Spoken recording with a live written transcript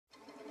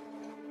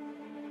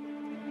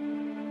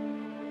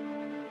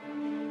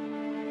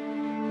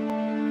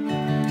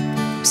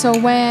So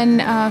when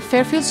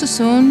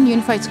Fairfield-Suisun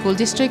Unified School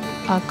District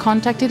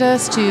contacted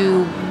us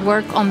to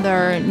work on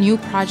their new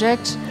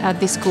project at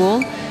the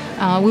school,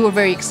 we were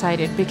very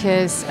excited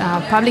because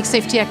Public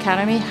Safety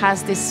Academy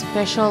has this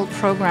special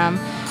program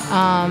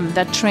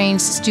that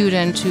trains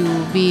students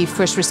to be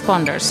first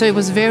responders. So it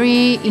was a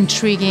very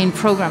intriguing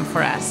program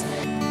for us.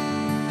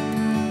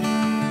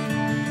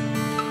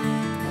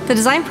 The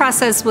design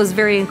process was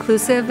very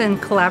inclusive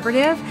and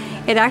collaborative.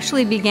 It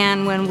actually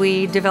began when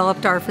we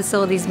developed our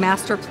facilities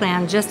master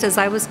plan just as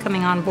I was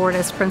coming on board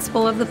as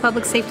principal of the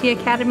Public Safety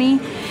Academy.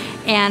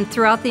 And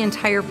throughout the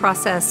entire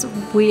process,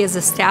 we as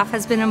a staff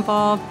has been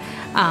involved,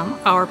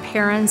 our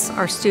parents,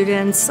 our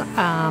students,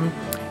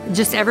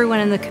 just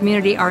everyone in the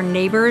community, our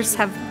neighbors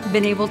have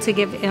been able to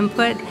give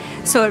input.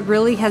 So it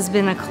really has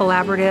been a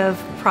collaborative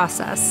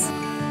process.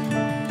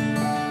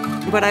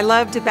 What I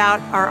loved about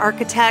our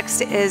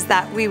architects is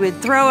that we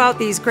would throw out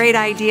these great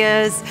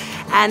ideas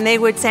and they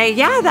would say,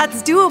 yeah,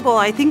 that's doable.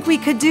 I think we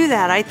could do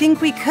that. I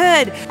think we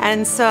could.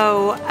 And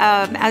so,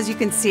 as you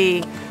can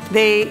see,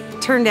 they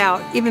turned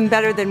out even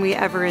better than we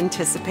ever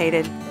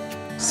anticipated.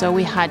 So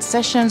we had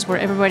sessions where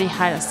everybody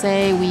had a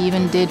say. We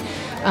even did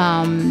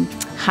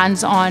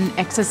hands-on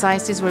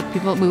exercises where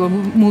we were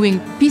moving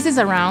pieces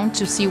around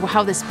to see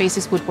how the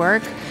spaces would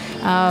work.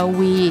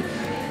 We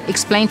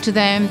explained to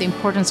them the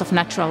importance of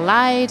natural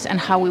light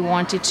and how we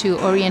wanted to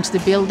orient the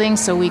building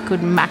so we could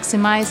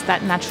maximize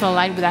that natural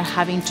light without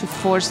having to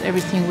force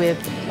everything with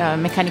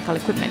mechanical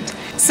equipment.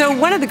 So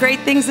one of the great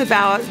things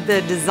about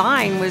the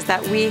design was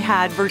that we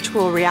had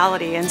virtual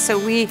reality, and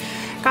so we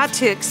got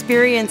to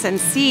experience and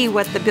see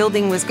what the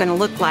building was going to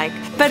look like.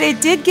 But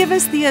it did give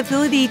us the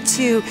ability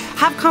to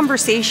have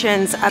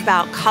conversations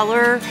about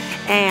color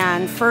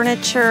and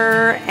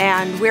furniture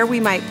and where we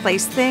might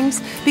place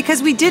things,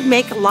 because we did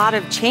make a lot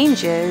of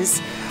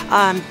changes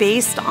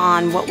based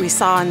on what we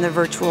saw in the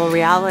virtual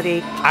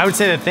reality. I would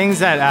say the things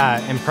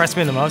that impressed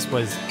me the most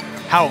was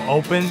how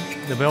open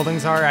the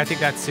buildings are. I think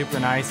that's super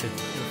nice. It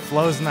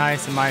flows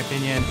nice, in my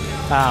opinion.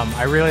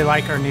 I really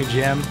like our new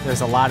gym.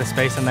 There's a lot of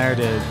space in there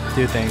to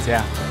do things,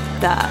 yeah.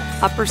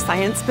 The upper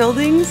science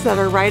buildings that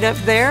are right up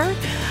there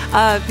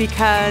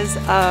because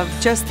of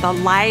just the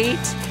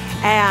light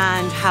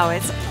and how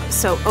it's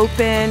so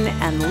open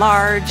and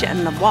large,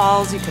 and the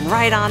walls, you can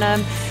write on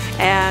them.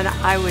 And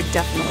I would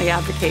definitely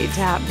advocate to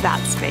have that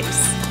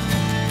space.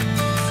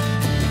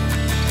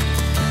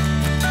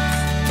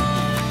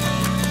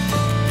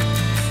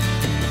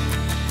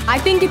 I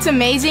think it's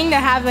amazing to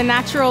have the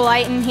natural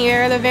light in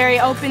here, the very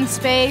open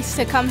space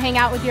to come hang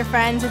out with your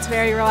friends. It's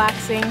very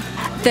relaxing.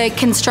 The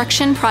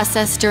construction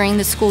process during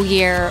the school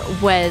year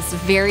was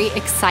very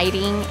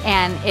exciting,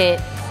 and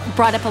it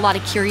brought up a lot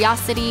of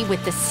curiosity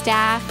with the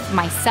staff,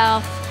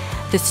 myself,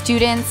 the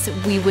students.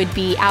 We would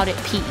be out at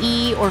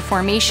PE or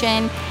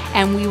formation,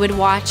 and we would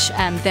watch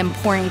them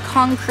pouring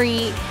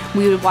concrete.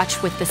 We would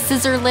watch with the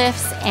scissor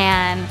lifts,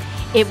 and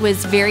it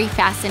was very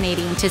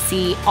fascinating to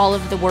see all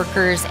of the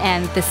workers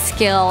and the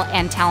skill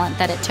and talent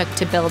that it took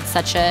to build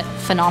such a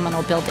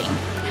phenomenal building.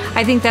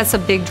 I think that's a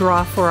big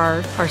draw for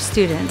our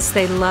students.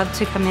 They love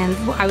to come in.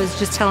 I was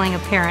just telling a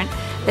parent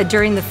that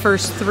during the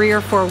first 3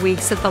 or 4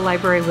 weeks that the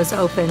library was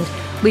opened,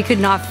 we could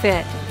not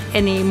fit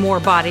any more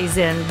bodies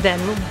in than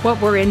what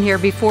were in here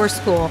before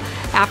school,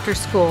 after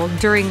school,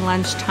 during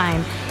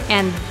lunchtime.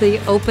 And the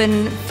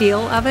open feel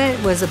of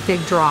it was a big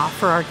draw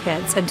for our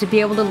kids. And to be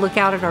able to look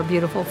out at our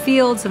beautiful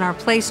fields and our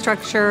play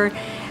structure,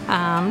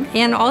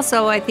 and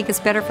also I think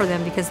it's better for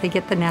them because they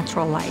get the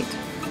natural light.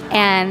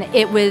 And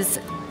it was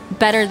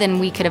better than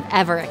we could have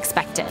ever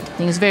expected. I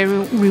think it's very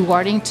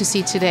rewarding to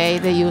see today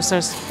the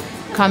users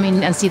come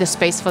in and see the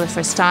space for the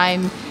first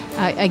time.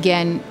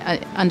 Again,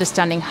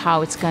 understanding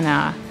how it's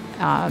gonna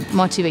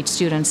motivate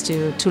students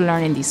to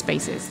learn in these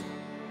spaces.